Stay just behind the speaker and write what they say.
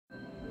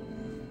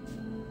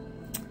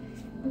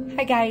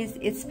Hi guys,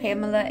 it's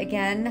Pamela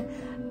again.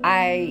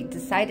 I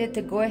decided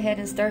to go ahead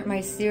and start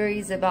my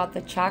series about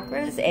the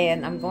chakras,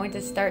 and I'm going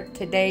to start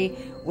today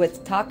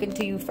with talking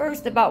to you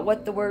first about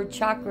what the word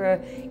chakra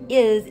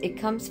is. It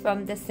comes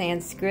from the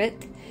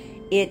Sanskrit.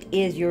 It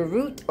is your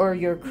root or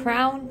your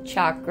crown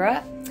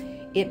chakra.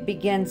 It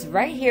begins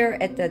right here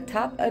at the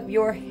top of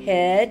your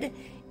head,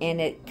 and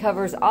it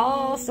covers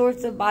all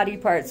sorts of body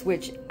parts,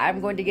 which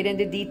I'm going to get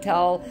into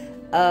detail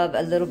of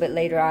a little bit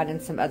later on in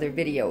some other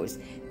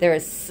videos. There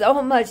is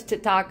so much to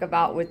talk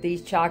about with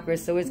these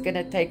chakras, so it's going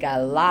to take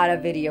a lot of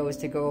videos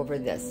to go over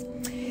this.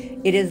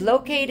 It is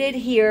located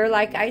here,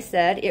 like I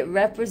said. It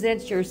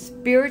represents your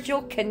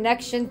spiritual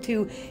connection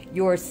to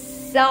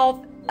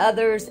yourself,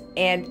 others,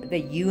 and the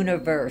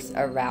universe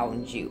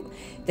around you.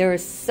 There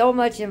is so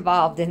much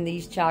involved in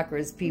these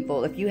chakras,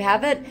 people. If you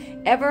haven't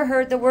ever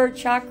heard the word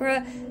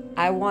chakra,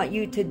 I want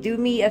you to do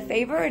me a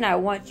favor, and I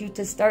want you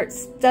to start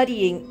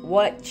studying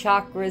what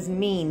chakras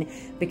mean,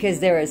 because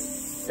there is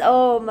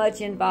so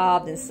much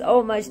involved and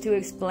so much to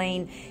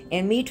explain,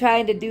 and me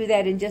trying to do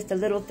that in just a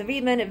little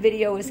 3-minute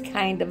video is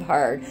kind of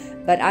hard.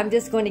 But I'm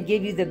just going to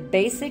give you the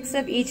basics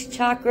of each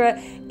chakra,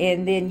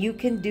 and then you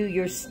can do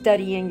your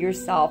studying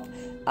yourself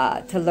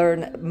to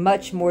learn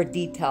much more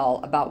detail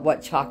about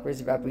what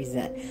chakras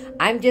represent.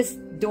 I'm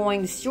just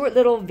doing short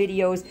little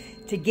videos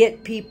to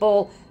get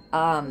people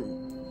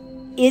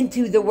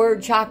into the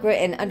word chakra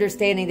and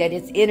understanding that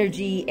it's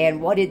energy and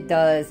what it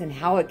does and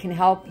how it can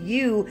help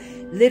you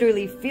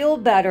literally feel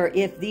better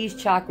if these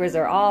chakras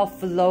are all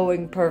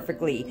flowing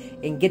perfectly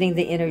and getting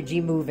the energy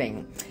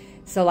moving.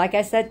 So like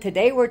I said,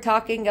 today we're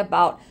talking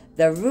about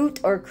the root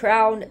or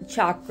crown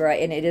chakra,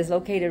 and it is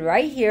located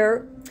right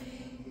here.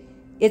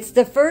 It's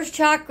the first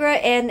chakra,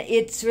 and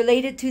it's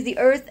related to the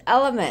earth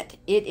element.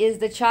 It is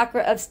the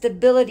chakra of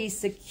stability,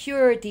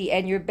 security,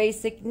 and your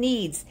basic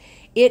needs.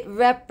 It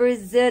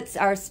represents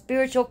our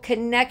spiritual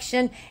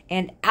connection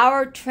and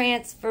our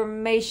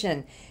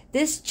transformation.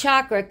 This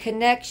chakra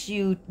connects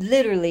you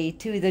literally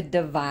to the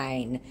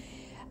divine.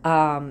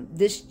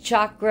 This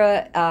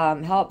chakra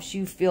helps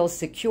you feel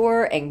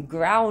secure and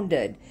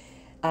grounded.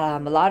 A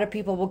lot of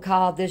people will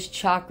call this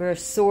chakra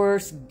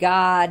source,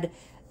 God,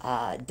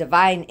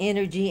 divine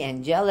energy,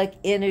 angelic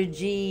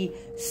energy,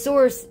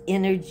 source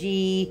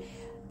energy.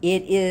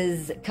 It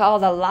is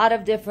called a lot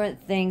of different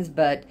things,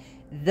 but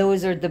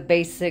those are the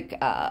basic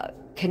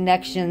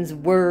connections,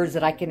 words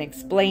that I can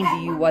explain to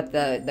you what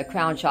the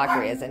crown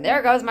chakra is. And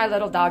there goes my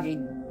little doggy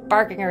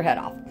barking her head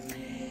off.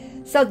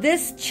 So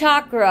this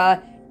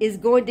chakra is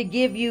going to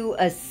give you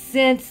a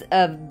sense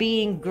of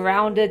being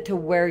grounded to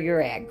where you're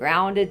at,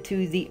 grounded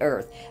to the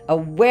earth,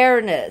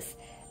 awareness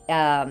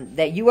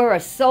that you are a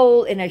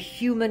soul in a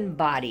human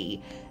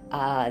body.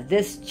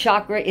 This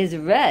chakra is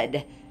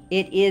red.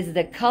 It is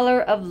the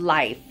color of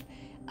life.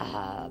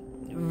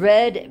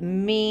 Red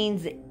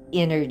means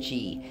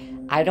energy.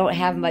 I don't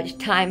have much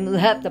time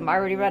left. I'm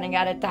already running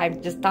out of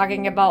time just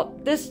talking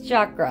about this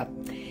chakra.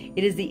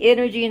 It is the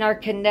energy in our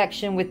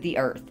connection with the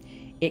earth.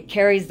 It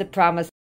carries the promise